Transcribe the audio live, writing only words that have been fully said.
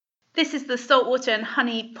This is the Saltwater and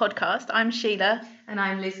Honey podcast. I'm Sheila. And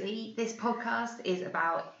I'm Lizzie. This podcast is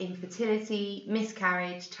about infertility,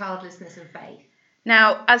 miscarriage, childlessness and faith.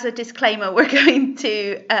 Now, as a disclaimer, we're going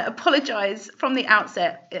to apologise from the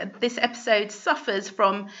outset. This episode suffers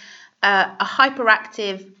from a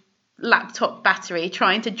hyperactive laptop battery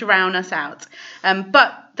trying to drown us out.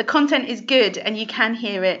 But the content is good and you can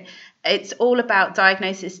hear it. It's all about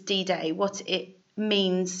Diagnosis D-Day, what it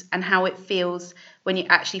means and how it feels when you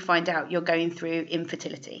actually find out you're going through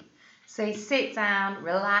infertility. So sit down,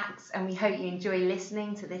 relax, and we hope you enjoy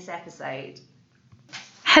listening to this episode.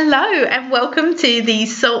 Hello and welcome to the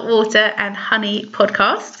Saltwater and Honey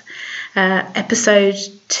podcast, episode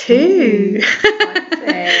 2.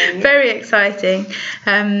 Very exciting.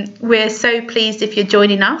 We're so pleased if you're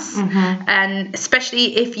joining us, and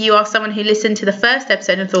especially if you are someone who listened to the first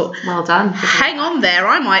episode and thought, well done. Hang on there,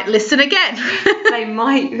 I might listen again. They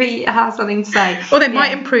might have something to say. Or they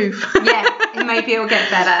might improve. Maybe it'll get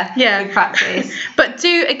better with practice. But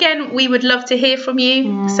again, we would love to hear from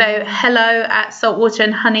you. So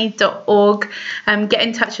hello@saltwaterandhoney.org. Get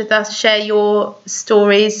in touch with us, share your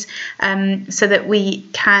stories so that we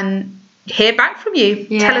can hear back from you.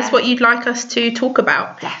 Tell us what you'd like us to talk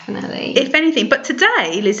about. Definitely. If anything. But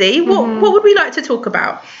today, Lizzie, what would we like to talk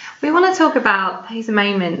about? We want to talk about those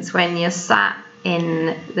moments when you're sat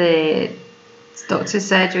in the doctor's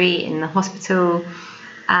surgery in the hospital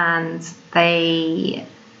and they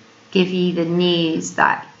give you the news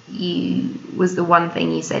that you was the one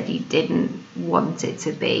thing you said you didn't want it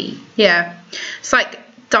to be. Yeah. It's like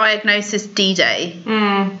Diagnosis D-Day.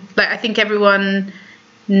 Like, I think everyone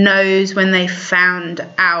knows when they found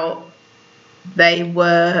out they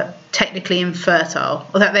were technically infertile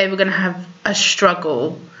or that they were going to have a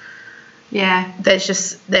struggle. Yeah. There is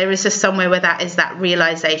just somewhere where that is that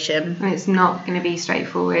realization. And it's not going to be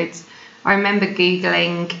straightforward. I remember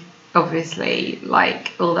Googling, obviously,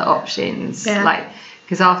 like all the options, like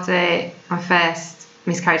because after my first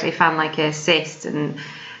miscarriage, they found like a cyst, and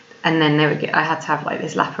then I had to have like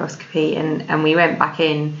this laparoscopy, and we went back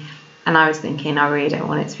in, and I was thinking I really don't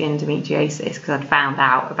want it to be endometriosis because I'd found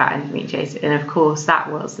out about endometriosis, and of course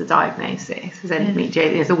that was the diagnosis, was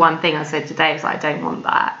endometriosis. It's the one thing I said today, I was like, I don't want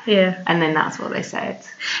that. And then that's what they said.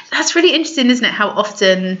 That's really interesting, isn't it? How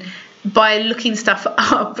often by looking stuff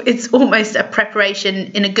up, it's almost a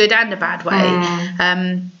preparation in a good and a bad way.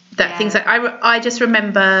 Things like I just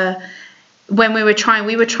remember when we were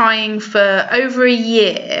trying for over a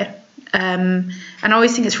year. And I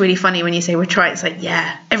always think it's really funny when you say we're trying. It's like,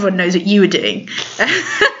 everyone knows what you were doing.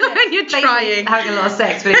 You're trying. Having a lot of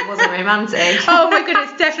sex, but it wasn't romantic. Oh my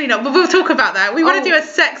goodness, definitely not. But we'll talk about that. We want to do a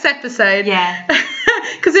sex episode.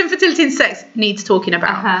 Because infertility and sex needs talking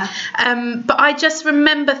about. But I just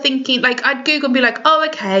remember thinking, like, I'd Google and be like, oh,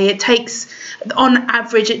 okay, on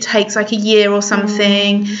average, it takes like a year or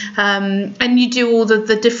something. And you do all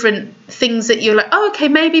the different things that you're like, oh, okay,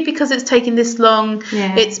 maybe because it's taking this long,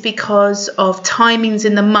 it's because of timings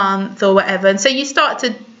in the month or whatever. And so you start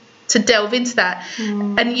to delve into that,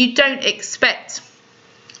 and you don't expect.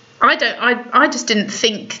 I just didn't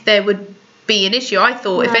think there would be an issue. I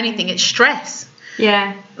thought, if anything, it's stress.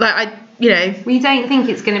 Like we don't think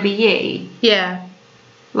it's going to be you.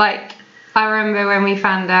 Like, I remember when we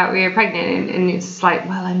found out we were pregnant, and it's just like,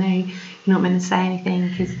 well, I know you're not meant to say anything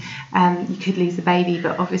because you could lose the baby,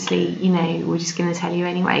 but obviously, we're just going to tell you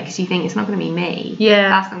anyway because you think it's not going to be me.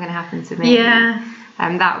 That's not going to happen to me.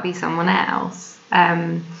 That would be someone else.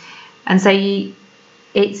 And so I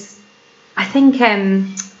think,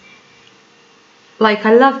 like,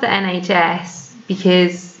 I love the NHS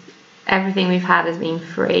because everything we've had has been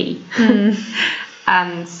free.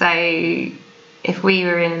 And so if we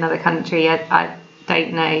were in another country, I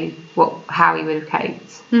don't know how we would have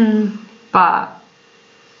coped. But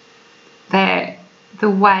the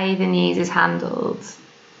way the news is handled,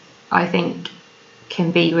 I think, can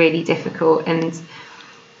be really difficult. And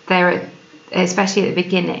especially at the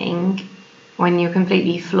beginning, when you're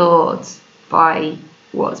completely floored by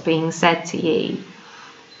what's being said to you,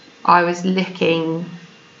 I was looking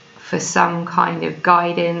for some kind of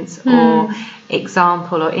guidance or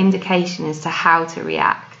example or indication as to how to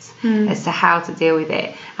react, as to how to deal with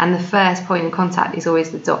it. And the first point of contact is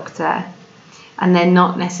always the doctor, and they're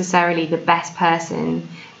not necessarily the best person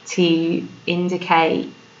to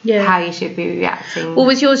indicate how you should be reacting. Well,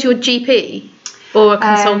 was yours your GP or a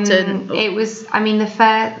consultant? It was, let me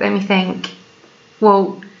think.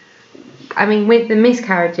 Well, with the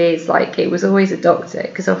miscarriages, like, it was always a doctor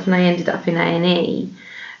because often I ended up in A&E.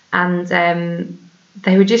 And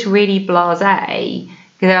they were just really blasé because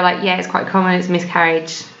they were like, it's quite common, it's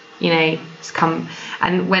miscarriage, you know, just come.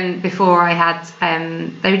 And before I had,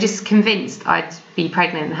 they were just convinced I'd be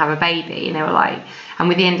pregnant and have a baby, and they were like, and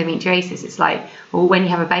with the endometriosis, it's like, well, when you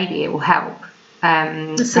have a baby, it will help.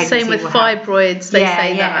 It's the same with fibroids. They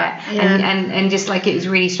say that, and just like, it was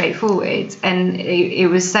really straightforward, and it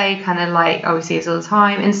was so kind of like, oh, we see this all the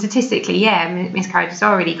time, and statistically, miscarriages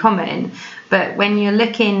are really common, but when you're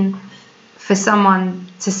looking for someone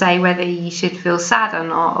to say whether you should feel sad or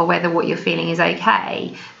not, or whether what you're feeling is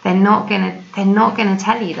okay, they're not gonna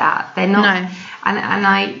tell you that. They're not.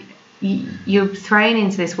 No. You're thrown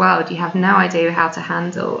into this world you have no idea how to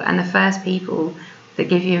handle, and the first people that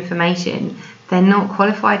give you information, they're not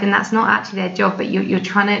qualified, and that's not actually their job, but you're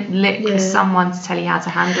trying to look for someone to tell you how to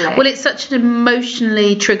handle it. Well, it's such an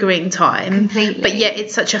emotionally triggering time. Completely. But yet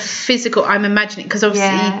it's such a physical, I'm imagining, because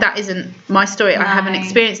obviously that isn't my story. No. I haven't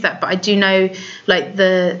experienced that, but I do know, like,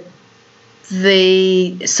 the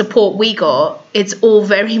support we got, it's all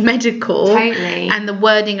very medical. Totally. And the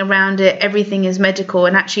wording around it, everything is medical,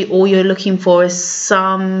 and actually all you're looking for is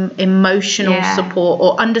some emotional support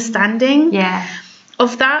or understanding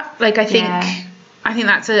of that. Like, I think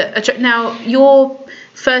that's now, your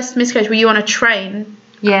first miscarriage, were you on a train?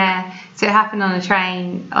 Yeah, so it happened on a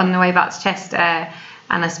train on the way back to Chester,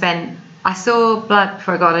 and I saw blood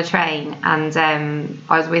before I got on a train, and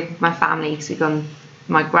I was with my family because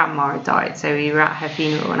my grandma had died, so we were at her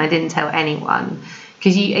funeral, and I didn't tell anyone,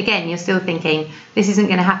 because you're still thinking, this isn't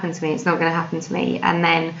going to happen to me, it's not going to happen to me. And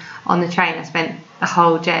then on the train, I spent the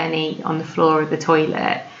whole journey on the floor of the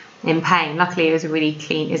toilet in pain. Luckily, it was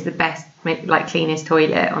the best, like, cleanest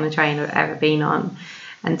toilet on the train I've ever been on.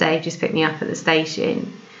 And Dave just picked me up at the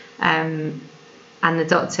station, and the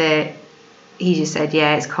doctor, he just said,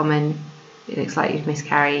 it's common, it looks like you've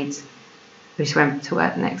miscarried. We just went to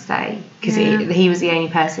work the next day, because he was the only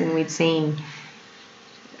person we'd seen,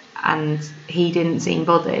 and he didn't seem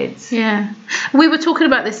bothered. Yeah, we were talking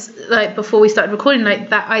about this, like, before we started recording, like,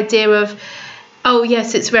 that idea of, oh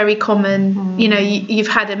yes, it's very common. You know, you've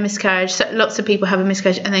had a miscarriage. So lots of people have a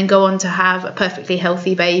miscarriage and then go on to have a perfectly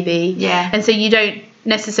healthy baby. Yeah, and so you don't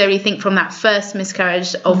necessarily think from that first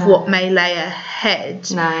miscarriage of what may lay ahead.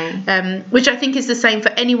 No. Which I think is the same for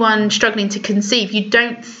anyone struggling to conceive. You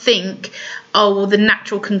don't think, oh, well, the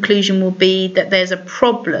natural conclusion will be that there's a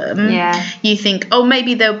problem. Yeah. You think, oh,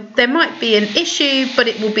 maybe there might be an issue, but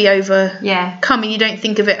it will be overcome. You don't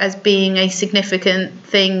think of it as being a significant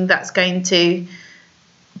thing that's going to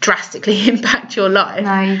drastically impact your life.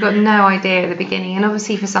 No, you've got no idea at the beginning, and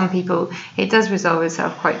obviously for some people it does resolve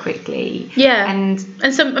itself quite quickly. And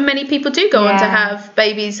many people do go on to have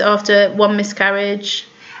babies after one miscarriage.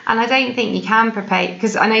 And I don't think you can prepare,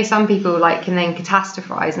 because I know some people can then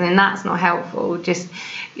catastrophize, and then that's not helpful. Just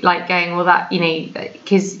like going, well, that,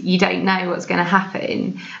 because you don't know what's going to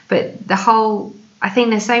happen. But I think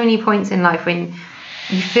there's so many points in life when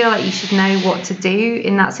you feel like you should know what to do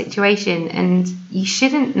in that situation, and you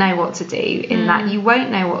shouldn't know what to do in that. You won't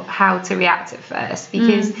know how to react at first,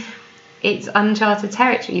 because it's uncharted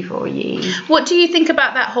territory for you. What do you think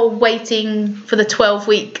about that whole waiting for the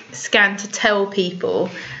 12-week scan to tell people?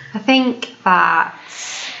 I think that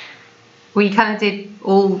we kind of did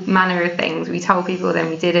all manner of things. We told people, then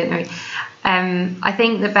we didn't. I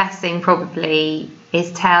think the best thing probably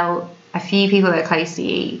is tell a few people that are close to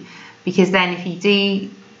you, because then if you do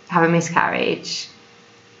have a miscarriage,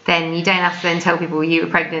 then you don't have to then tell people you were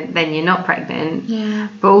pregnant, then you're not pregnant. Yeah.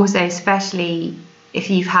 But also, especially if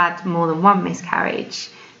you've had more than one miscarriage,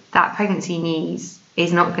 that pregnancy news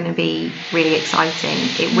is not going to be really exciting.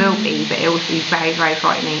 It will be, but it will be very, very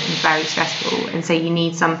frightening and very stressful. And so you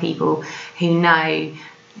need some people who know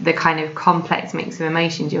the kind of complex mix of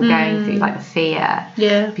emotions you're going through, like the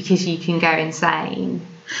fear, because you can go insane.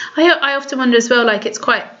 I often wonder as well, like,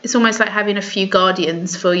 it's almost like having a few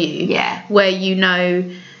guardians for you, where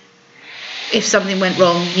if something went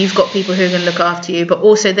wrong, you've got people who are going to look after you, but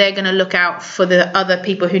also they're going to look out for the other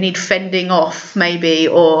people who need fending off, maybe,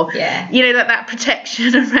 or that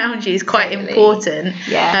protection around you is quite important.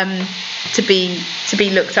 To be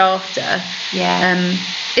looked after.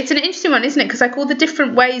 It's an interesting one, isn't it? Because, like, all the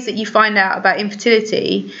different ways that you find out about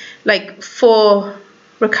infertility, like, for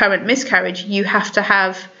recurrent miscarriage, you have to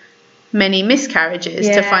have many miscarriages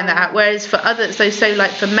to find that out, whereas for others, so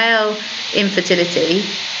like for male infertility,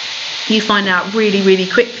 you find out really, really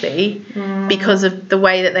quickly because of the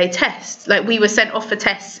way that they test. Like, we were sent off for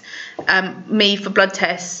tests, me for blood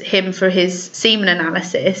tests, him for his semen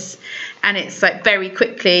analysis, and it's like very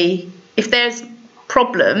quickly, if there's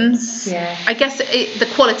problems, I guess the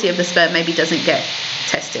quality of the sperm maybe doesn't get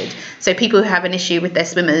tested. So people who have an issue with their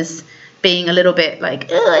swimmers being a little bit like,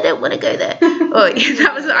 oh, I don't want to go there.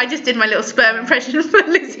 I just did my little sperm impression for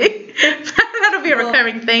Lizzie. That'll be a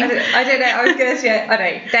recurring thing. I don't know. I was going to say, I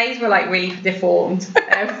don't know. Days were like really deformed. So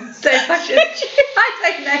I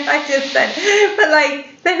don't know. I just said, but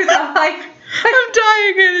like there was a high. I'm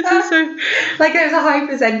dying here. This is so. Like there was a high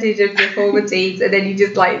percentage of deformities, and then you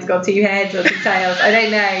just like it's got 2 heads or 2 tails. I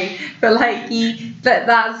don't know, but like that's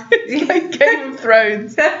like Game of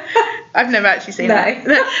Thrones. I've never actually seen that.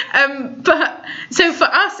 But so for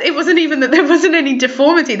us, it wasn't even that there wasn't any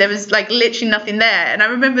deformity. There was like literally nothing there, and I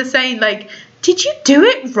remember saying like, did you do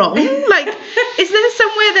it wrong? Like, is there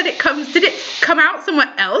somewhere that it comes? Did it come out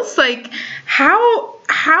somewhere else? Like, how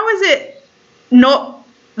is it not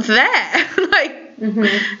there? Like,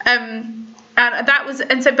 and that was,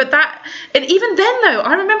 and so, but that, and even then though,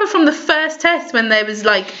 I remember from the first test when there was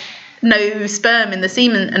like no sperm in the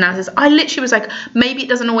semen analysis, I literally was like, maybe it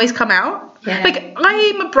doesn't always come out. Yeah. Like,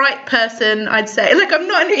 I'm a bright person, I'd say. Like, I'm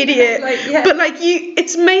not an idiot. But like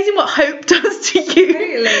it's amazing what hope does to you.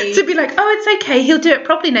 Totally. To be like, oh, it's okay, he'll do it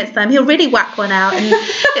properly next time. He'll really whack one out,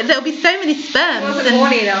 and there'll be so many sperms. He wasn't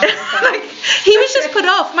horny enough. Like, he was just put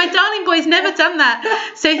off. My darling boy's never done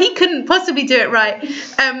that, so he couldn't possibly do it right.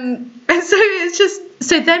 And so it's just,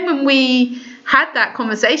 so then when we had that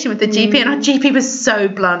conversation with the GP, and our GP was so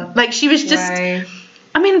blunt. Like, she was just,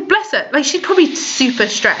 I mean, bless her. Like, she's probably super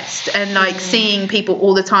stressed and like seeing people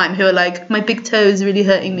all the time who are like, my big toe is really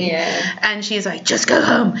hurting me. Yeah. And she's like, just go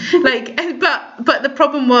home. Like, but the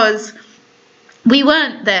problem was, we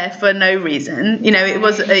weren't there for no reason. You know, it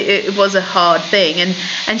was a hard thing.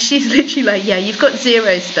 And she's literally like, yeah, you've got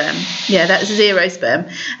 0 sperm. Yeah, that's 0 sperm.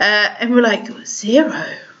 And we're like, 0?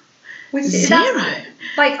 0?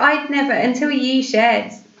 Like, I'd never, until you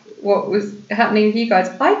shared what was happening with you guys,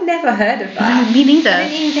 I'd never heard of that. No, me neither. I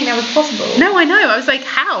didn't even think that was possible. No, I know. I was like,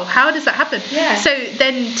 how does that happen? Yeah. So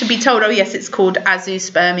then to be told, oh yes, it's called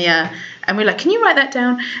azoospermia, and we're like, can you write that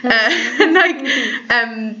down? And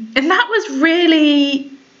that was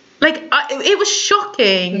really, like, it was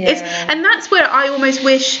shocking. Yeah. And that's where I almost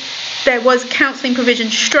wish there was counselling provision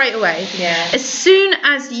straight away. Yeah. As soon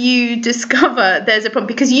as you discover there's a problem,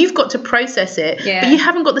 because you've got to process it, but you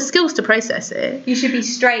haven't got the skills to process it. You should be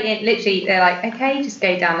straight in. Literally, they're like, okay, just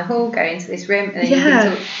go down the hall, go into this room, and then you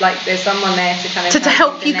can talk, like, there's someone there to kind of to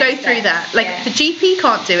help you go through that. Like, the GP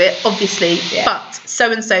can't do it, obviously, but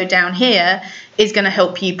so and so down here is going to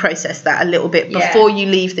help you process that a little bit before you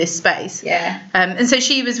leave this space. Yeah. And so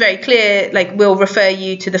she was very clear, like, we'll refer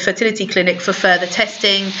you to the fertility clinic for further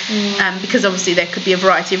testing, because obviously there could be a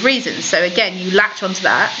variety of reasons. So again, you latch onto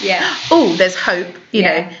that. Yeah. Oh, there's hope, you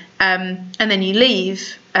know. And then you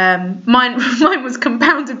leave. Mine was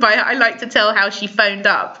compounded by, I like to tell how she phoned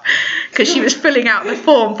up, because she was filling out the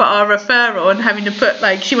form for our referral and having to put,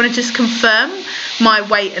 like, she wanted to just confirm my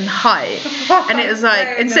weight and height. And it was like,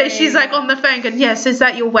 and so she's like on the phone going, yes, is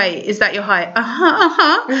that your weight? Is that your height?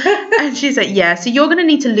 And she's like, yeah, so you're going to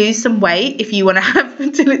need to lose some weight if you want to have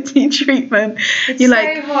fertility treatment. It's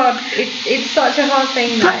so hard. It's such a hard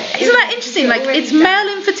thing. But isn't that interesting? Like, it's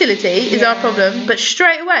male infertility is our problem, but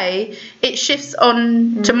straight away it shifts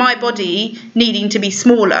on to my body needing to be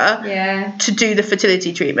smaller to do the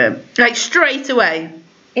fertility treatment. Like, straight away.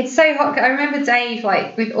 It's so hot. I remember Dave,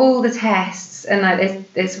 like, with all the tests, and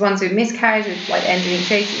like there's ones with miscarriage, with like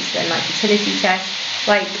endometriosis, and like fertility tests.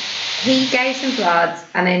 Like, he gave some blood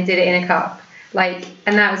and then did it in a cup, like,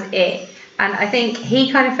 and that was it. And I think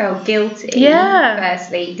he kind of felt guilty,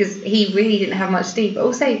 firstly, because he really didn't have much to do, but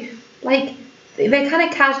also, like, they're kind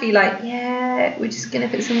of casually like, yeah, we're just going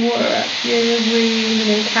to put some water up your room and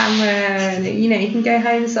a camera, and, you know, you can go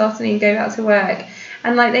home this afternoon and go back to work.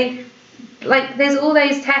 And like there's all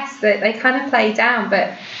those tests that they kind of play down,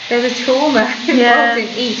 but there's a trauma involved in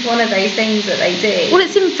each one of those things that they do. Well,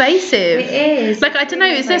 it's invasive. It is. Like, I don't know,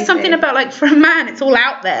 is there something about, like, for a man, it's all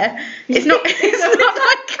out there. It's not like,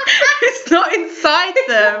 it's not inside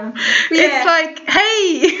them. It's like,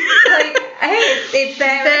 hey. Like, hey, it's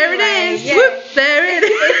there. There anyway. it is. Yeah. Whoop, there it is.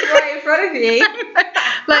 It's right in front of you.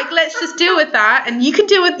 Like, let's just deal with that, and you can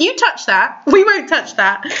deal with, you touch that, we won't touch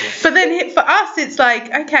that. But then for us, it's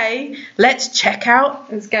like, okay, let's check out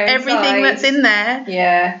everything that's in there.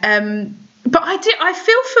 Yeah. But I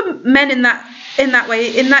feel for men in that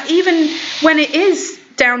way, in that even when it is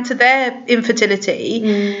down to their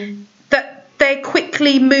infertility, that they're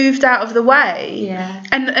quickly moved out of the way. Yeah.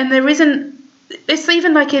 And there isn't. It's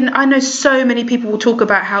even like I know so many people will talk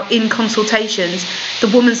about how in consultations the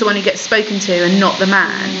woman's the one who gets spoken to and not the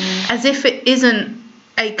man, as if it isn't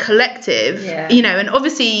a collective, you know. And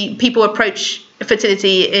obviously people approach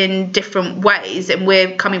fertility in different ways, and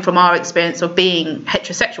we're coming from our experience of being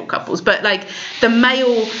heterosexual couples, but like the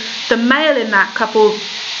male in that couple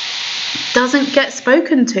doesn't get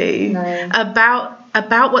spoken to about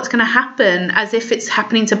what's going to happen, as if it's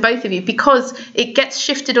happening to both of you, because it gets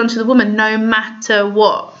shifted onto the woman no matter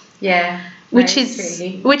what. Which is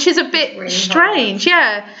a bit really strange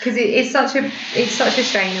hard. Because it's such a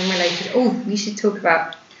strain on relationship. Oh, we should talk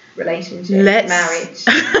about relationships, marriage.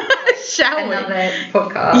 Shall we? Another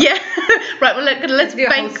podcast. Yeah. Right. Well, let's do a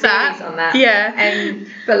whole series on that. Yeah.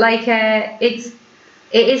 But like, it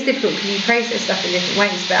is difficult because you process stuff in different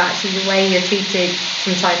ways. But actually, the way you're treated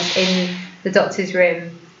sometimes in the doctor's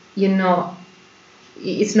room,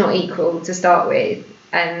 it's not equal to start with,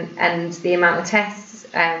 and the amount of tests,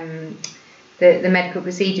 the medical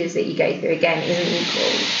procedures that you go through again isn't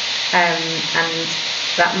equal, and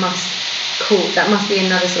that must be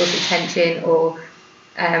another source of tension or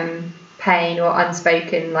pain or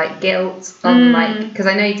unspoken like guilt on like, because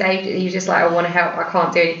I know Dave, he was just like, I want to help, I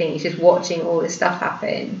can't do anything, he's just watching all this stuff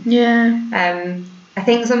happen. I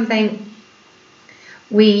think something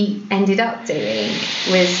we ended up doing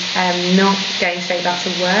was not going straight back to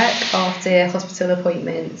work after hospital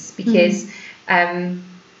appointments, because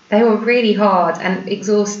they were really hard and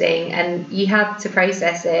exhausting, and you had to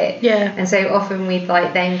process it. And so often we'd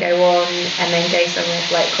like then go on and then go somewhere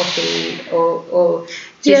for like coffee or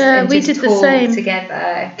just, we did the same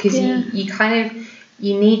together, because you kind of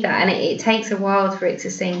need that, and it takes a while for it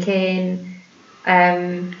to sink in.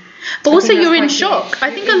 But also you're in shock.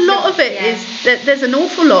 I think a lot of it is that there's an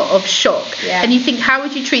awful lot of shock. And you think, how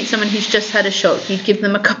would you treat someone who's just had a shock? You'd give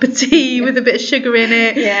them a cup of tea with a bit of sugar in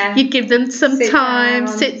it. You'd give them some time,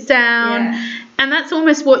 sit down. And that's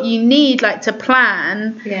almost what you need, like, to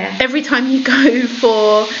plan every time you go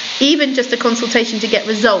for even just a consultation to get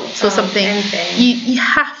results or something. You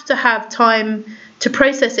have to have time to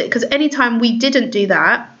process it, because anytime we didn't do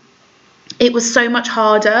that, it was so much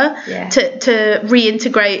harder to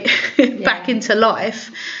reintegrate back into life,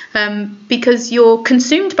 because you're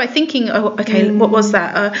consumed by thinking, what was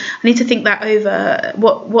that? I need to think that over.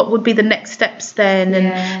 What would be the next steps then?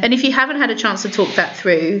 And if you haven't had a chance to talk that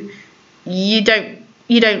through, you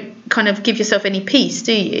don't kind of give yourself any peace,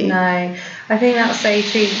 do you? No, I think that's so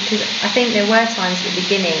true, because I think there were times at the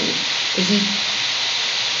beginning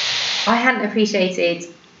I hadn't appreciated.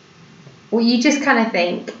 Well, you just kind of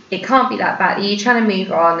think it can't be that bad. You're trying to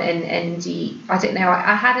move on, and I don't know.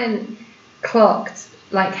 I hadn't clocked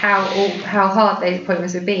like how hard those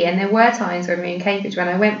appointments would be. And there were times when we were in Cambridge when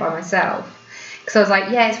I went by myself, because I was like,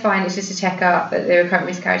 it's fine, it's just a checkup, but the recurrent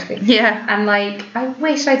miscarriage thing. And like, I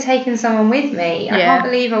wish I'd taken someone with me. I can't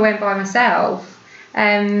believe I went by myself,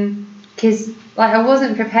 because like I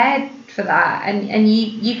wasn't prepared for that, and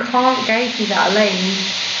you can't go through that alone.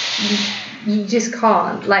 You just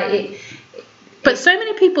can't, like it. But so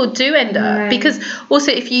many people do end up, because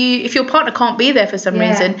also if your partner can't be there for some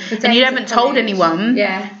reason and you haven't told anyone,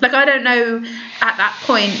 like I don't know at that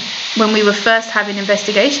point when we were first having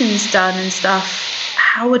investigations done and stuff,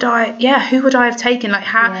 who would I have taken? Like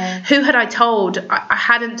who had I told? I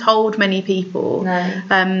hadn't told many people,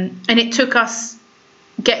 and it took us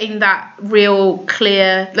getting that real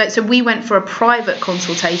clear, like, so we went for a private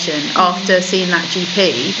consultation after seeing that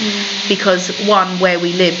GP, because where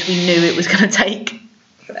we lived, we knew it was going to take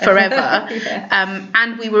forever.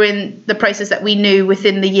 And we were in the process that we knew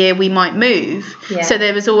within the year we might move, so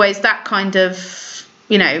there was always that kind of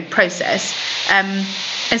process,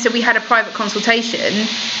 and so we had a private consultation,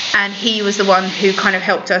 and he was the one who kind of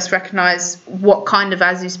helped us recognize what kind of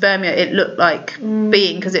azoospermia it looked like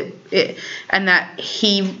being, because it and that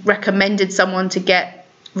he recommended someone to get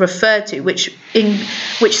referred to, which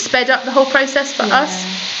sped up the whole process for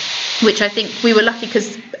us, which I think we were lucky,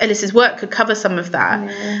 because Ellis's work could cover some of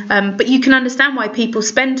that. But you can understand why people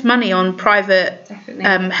spend money on private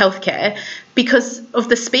healthcare, because of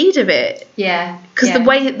the speed of it. Because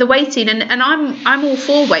the waiting, and I'm all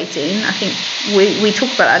for waiting. I think we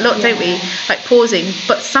talk about that a lot, don't we? Like pausing.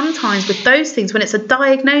 But sometimes with those things, when it's a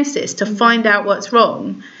diagnosis to find out what's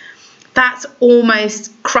wrong, that's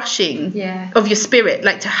almost crushing of your spirit,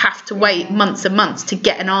 like to have to wait months and months to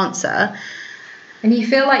get an answer. And you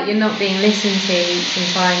feel like you're not being listened to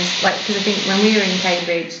sometimes, like, because I think when we were in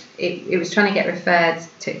Cambridge, it was trying to get referred,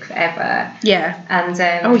 took forever. And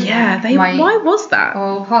why was that?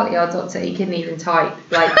 Oh, partly our doctor, he couldn't even type.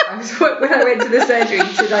 Like, when I went to the surgery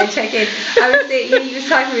to like check in, he was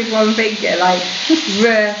typing with one finger, like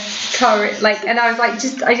current, like, and I was like,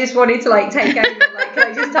 I just wanted to like take over, like,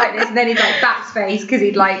 can I just type this? And then he'd like backspace because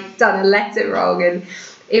he'd like done a letter wrong, and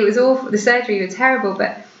it was awful. The surgery was terrible,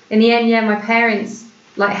 but in the end, my parents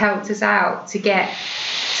like helped us out to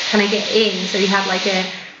kind of get in. So we had like a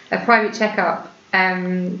private checkup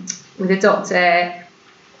with a doctor.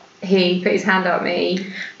 He put his hand up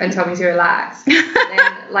me and told me to relax. And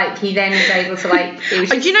then, like, he then was able to, like, it was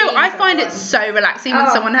just, do you know, I find it so relaxing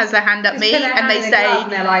when someone has their hand up me and they say,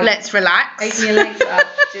 like, let's relax. Open your legs up.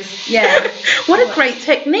 Just, yeah. What a great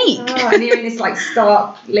technique. And you're in this, like,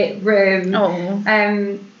 stark lit room.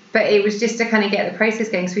 But it was just to kind of get the process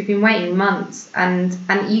going, because we've been waiting months, and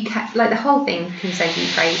you like, the whole thing can send you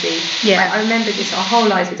crazy. Yeah. Like, I remember just our whole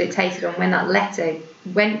lives were dictated on when that letter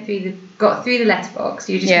got through the letterbox.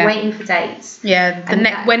 You're just waiting for dates.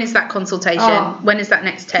 Yeah. When is that consultation? When is that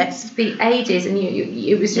next test? It'd be ages, and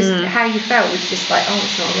you it was just how you felt was just like,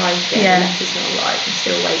 it's not arrived yet. The letter's not arrived.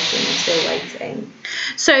 I'm still waiting.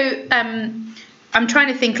 So I'm trying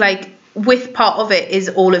to think, like, with part of it is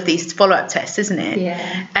all of these follow-up tests, isn't it?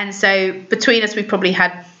 Yeah. And so between us, we probably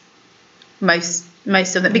had most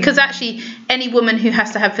of them, because actually any woman who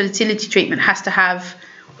has to have fertility treatment has to have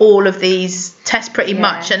all of these tests pretty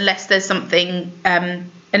much, unless there's something,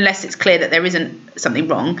 unless it's clear that there isn't something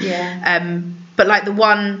wrong. Yeah. But like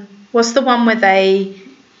what's the one where they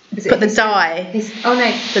put the dye?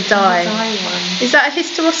 The dye one. Is that a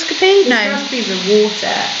hysteroscopy? No. Hysteroscopy is the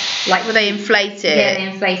water. Like, where they inflate it. Yeah, they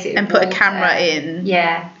inflate it and put a camera in.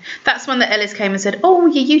 Yeah. That's one that Ellis came and said, your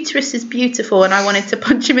uterus is beautiful, and I wanted to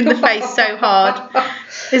punch him in the face so hard.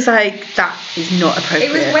 It's like, that is not appropriate.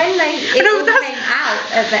 It was when it all came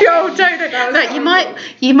out at the end. Don't.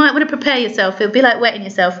 You might want to prepare yourself. It'll be like wetting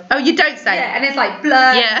yourself. Oh, you don't say. Yeah, and it's like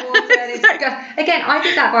blood and water. And it's again, I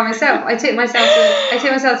did that by myself. I took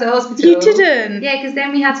myself to the hospital. You didn't? Yeah, because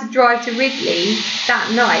then we had to drive to Ridley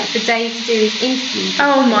that night for Dave to do his interview.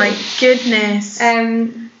 Oh my goodness.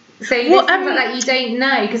 So things like that you don't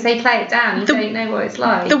know, because they play it down. You don't know what it's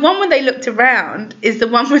like. The one where they looked around is the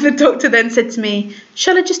one where the doctor then said to me,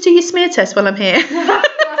 "Shall I just do your smear test while I'm here?"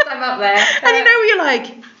 Whilst I'm up there. And you're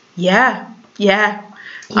like, yeah.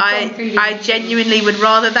 I genuinely would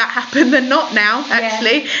rather that happen than not now,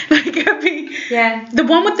 actually. The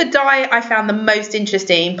one with the dye I found the most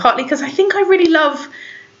interesting, partly because I think I really love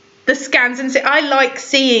the scans, and I like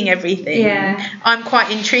seeing everything. I'm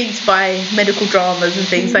quite intrigued by medical dramas and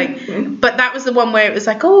things but that was the one where it was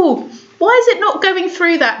like, why is it not going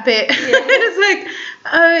through that bit? It's like,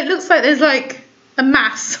 it looks like there's like a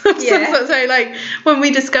mass of some sort. So like when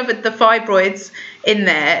we discovered the fibroids in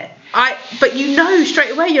there, but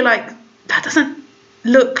straight away, you're like, that doesn't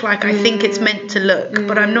look like I think it's meant to look,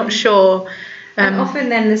 but I'm not sure. And often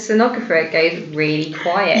then the sonographer goes really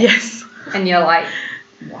quiet. Yes. And you're like,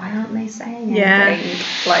 why aren't they saying anything?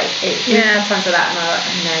 Like, we've had times of that, and I'm like,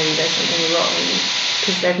 no, there's something wrong,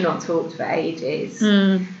 because they've not talked for ages.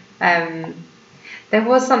 There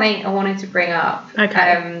was something I wanted to bring up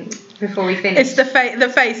before we finish. It's the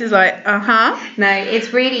face is like, No,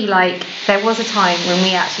 it's really like, there was a time when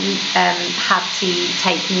we actually had to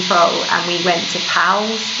take control, and we went to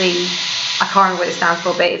PALS, I can't remember what it stands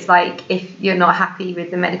for, but it's like, if you're not happy with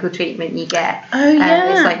the medical treatment you get,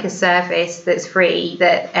 it's like a service that's free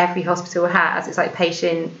that every hospital has. It's like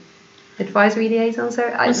patient advisory liaison. So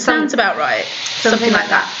it sounds about right. Something like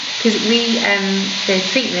that. Because the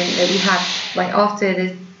treatment that we had, like after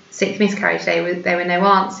the 6th miscarriage, there were no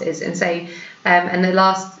answers, and so and the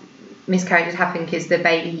last miscarriage had happened because the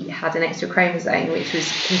baby had an extra chromosome, which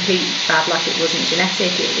was complete bad luck. It wasn't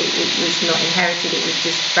genetic, it was not inherited, it was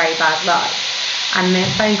just very bad luck. And the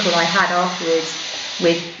phone call I had afterwards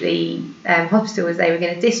with the hospital was they were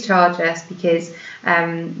going to discharge us, because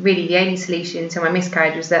really the only solution to my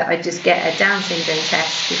miscarriage was that I'd just get a Down syndrome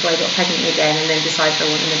test before I got pregnant again, and then decide if I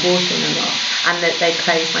want an abortion or not, and that they'd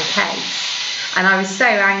close my case. And I was so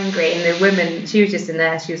angry, and the woman, she was just in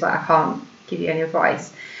there, she was like, I can't give you any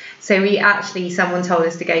advice. So someone told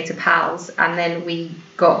us to go to PALS, and then we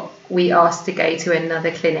asked to go to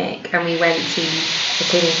another clinic, and we went to a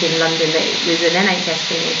clinic in London that was an NHS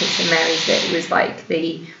clinic at St Mary's that was like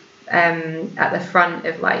the at the front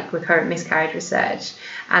of like recurrent miscarriage research,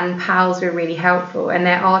 and PALS were really helpful. And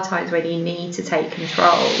there are times when you need to take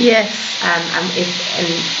control. Yes. And in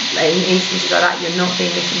instances like that, you're not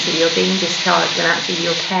being listened to, you're being discharged when actually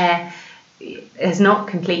your care has not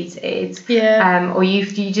completed, or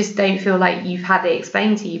you just don't feel like you've had it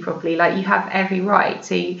explained to you properly. Like, you have every right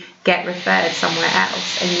to get referred somewhere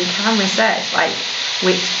else, and you can research like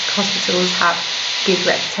which hospitals have good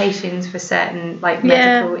reputations for certain like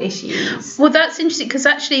medical issues. Well, that's interesting, because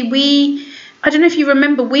actually I don't know if you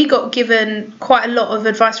remember, we got given quite a lot of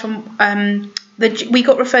advice from we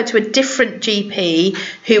got referred to a different GP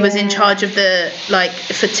who was in charge of the like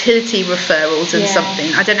fertility referrals and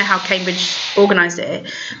something. I don't know how Cambridge organised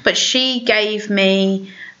it, but she gave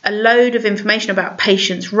me a load of information about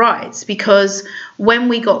patients' rights, because when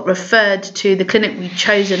we got referred to the clinic we'd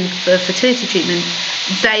chosen for fertility treatment,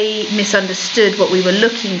 they misunderstood what we were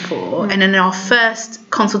looking for. And in our first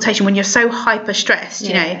consultation, when you're so hyper stressed,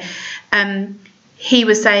 you know, he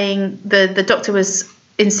was saying, the doctor was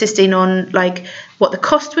insisting on like what the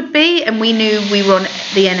cost would be, and we knew we were on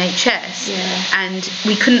the NHS, and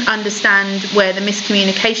we couldn't understand where the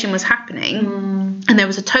miscommunication was happening. And there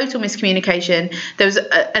was a total miscommunication. There was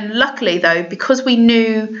and luckily though, because we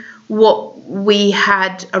knew what we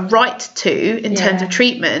had a right to in terms of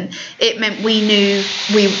treatment, it meant we knew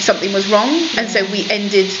something was wrong, and so we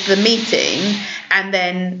ended the meeting and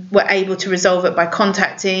then were able to resolve it by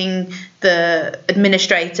contacting the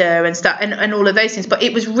administrator and stuff, and all of those things. But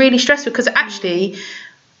it was really stressful, because actually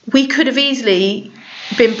we could have easily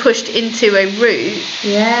been pushed into a route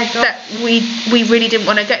that we really didn't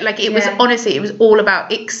want to go. Like it was honestly, it was all about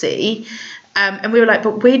ICSI. And we were like,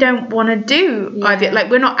 but we don't want to do IVF. Like,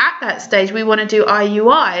 we're not at that stage. We want to do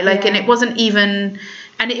IUI. Like, and it wasn't even,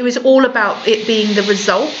 and it was all about it being the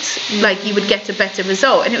result. Like, you would get a better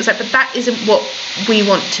result. And it was like, but that isn't what we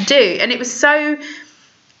want to do. And it was so,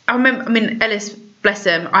 I remember, I mean, Ellis, bless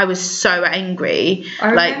him, I was so angry.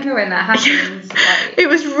 I remember when that happened. Like, it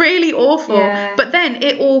was really awful. But then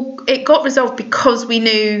it got resolved because we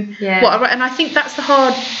knew what. And I think that's the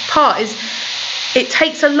hard part, is it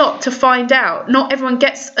takes a lot to find out. Not everyone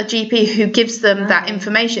gets a GP who gives them that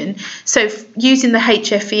information. So using the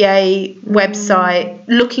HFEA website,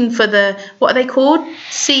 looking for the, what are they called?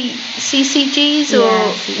 CCGs or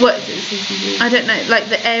what? I don't know. Like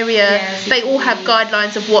the area, they all have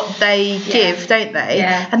guidelines of what they give, don't they?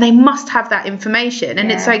 And they must have that information.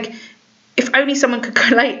 And it's like, if only someone could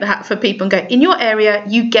collate that for people and go, in your area,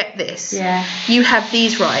 you get this. You have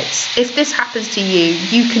these rights. If this happens to you,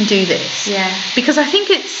 you can do this. Because I think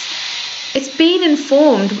it's being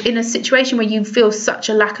informed in a situation where you feel such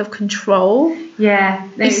a lack of control.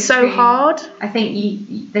 It's so hard. I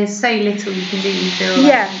think there's so little you can do. You feel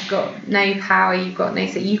like you've got no power, you've got no,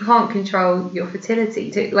 so you can't control your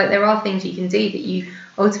fertility. Like, there are things you can do that you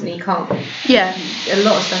ultimately can't. A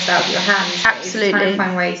lot of stuff's out of your hands. Absolutely. It's trying to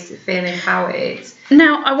find ways to feel empowered.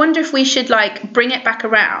 Now, I wonder if we should like bring it back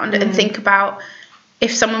around and think about,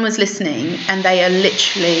 if someone was listening and they are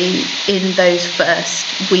literally in those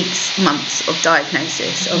first weeks, months of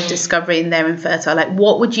diagnosis, of discovering they're infertile, like,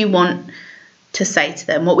 what would you want to say to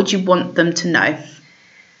them? What would you want them to know?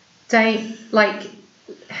 Don't, like,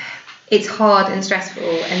 it's hard and stressful,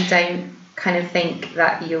 and don't kind of think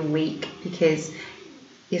that you're weak because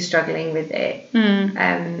you're struggling with it.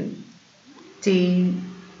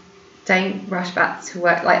 Don't rush back to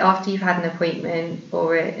work. Like, after you've had an appointment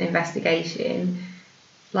or an investigation,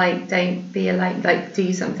 like, don't be alone. Like,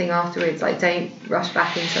 do something afterwards. Like, don't rush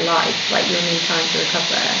back into life. Like, you'll need time to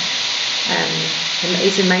recover. And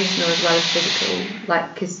it's emotional as well as physical.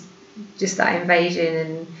 Like, because just that invasion,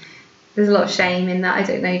 and there's a lot of shame in that. I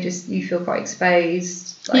don't know, just you feel quite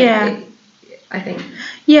exposed. Like, I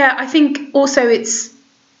think also it's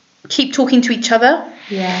keep talking to each other.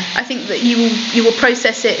 I think that you will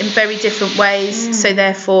process it in very different ways. So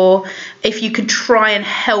therefore, if you could try and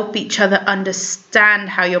help each other understand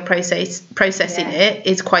how you're processing it,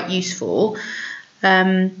 is quite useful.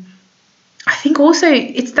 I think also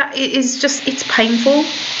it's painful.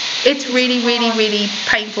 It's really, really, really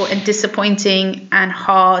painful and disappointing and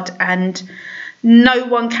hard, and no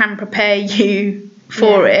one can prepare you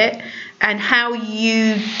for it. And how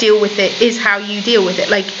you deal with it is how you deal with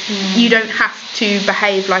it. Like, you don't have to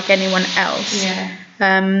behave like anyone else.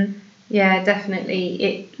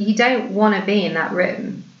 Definitely. You don't want to be in that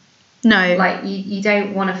room. No. Like, you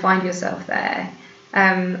don't want to find yourself there.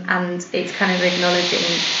 And it's kind of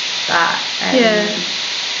acknowledging that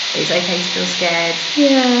it's okay to feel scared.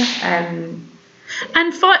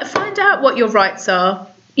 And find out what your rights are.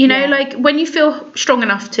 You know, like, when you feel strong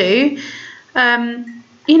enough to,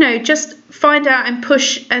 you know, just find out and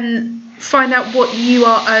push and find out what you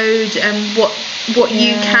are owed and what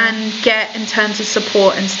you can get in terms of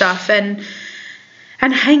support and stuff, and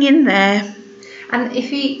hang in there. And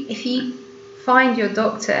if you find your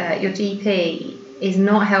doctor, your GP is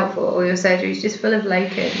not helpful, or your surgery is just full of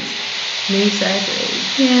locums, move surgery.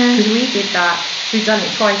 Because we did that. We've done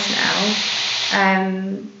it twice now.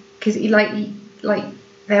 Because like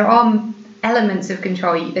there are elements of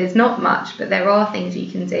control. There's not much, but there are things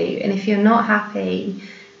you can do. And if you're not happy,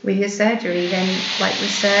 with your surgery, then like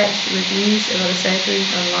research reviews of other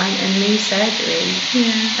surgeries online and leave surgery.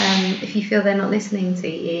 If you feel they're not listening to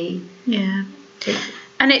you.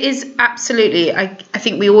 And it is absolutely, I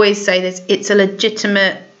think we always say this, it's a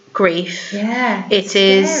legitimate grief. It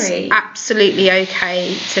is absolutely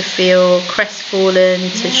okay to feel crestfallen,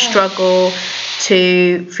 to struggle,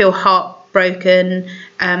 to feel heartbroken.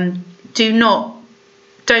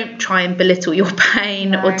 Don't try and belittle your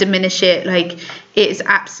pain or diminish it. Like, it's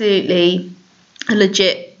absolutely a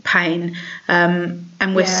legit pain,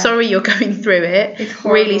 and we're sorry you're going through it. It's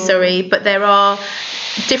really sorry, but there are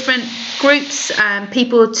different groups and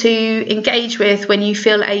people to engage with when you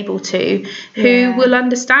feel able to, who will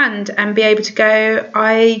understand and be able to go,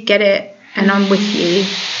 I get it and I'm with you.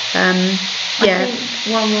 I think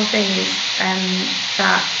one more thing is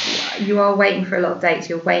that you are waiting for a lot of dates,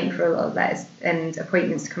 you're waiting for a lot of letters and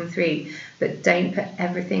appointments to come through, but don't put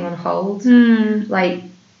everything on hold. Like,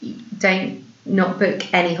 don't not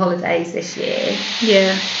book any holidays this year.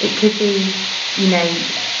 It could be, you know,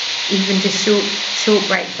 even just short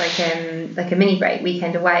breaks, like a mini break,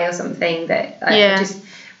 weekend away or something, that just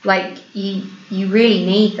like you really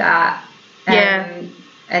need that.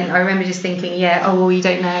 And I remember just thinking, you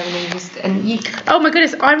don't know, and you. Oh my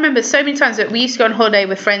goodness, I remember so many times that we used to go on holiday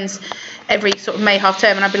with friends every sort of May half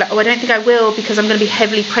term, and I'd be like, I don't think I will because I'm going to be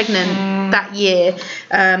heavily pregnant that year,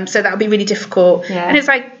 so that'll be really difficult. And it's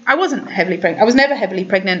like, I wasn't heavily pregnant. I was never heavily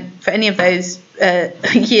pregnant for any of those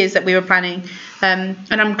years that we were planning, and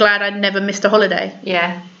I'm glad I never missed a holiday.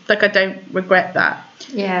 Like, I don't regret that.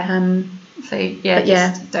 Just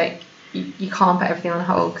don't. You can't put everything on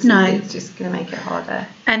hold because it's just going to make it harder.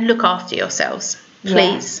 And look after yourselves,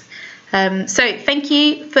 please. So thank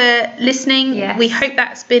you for listening. We hope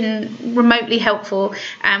that's been remotely helpful,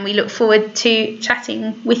 and we look forward to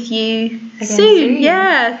chatting with you soon.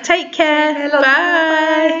 Take care.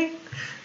 Bye.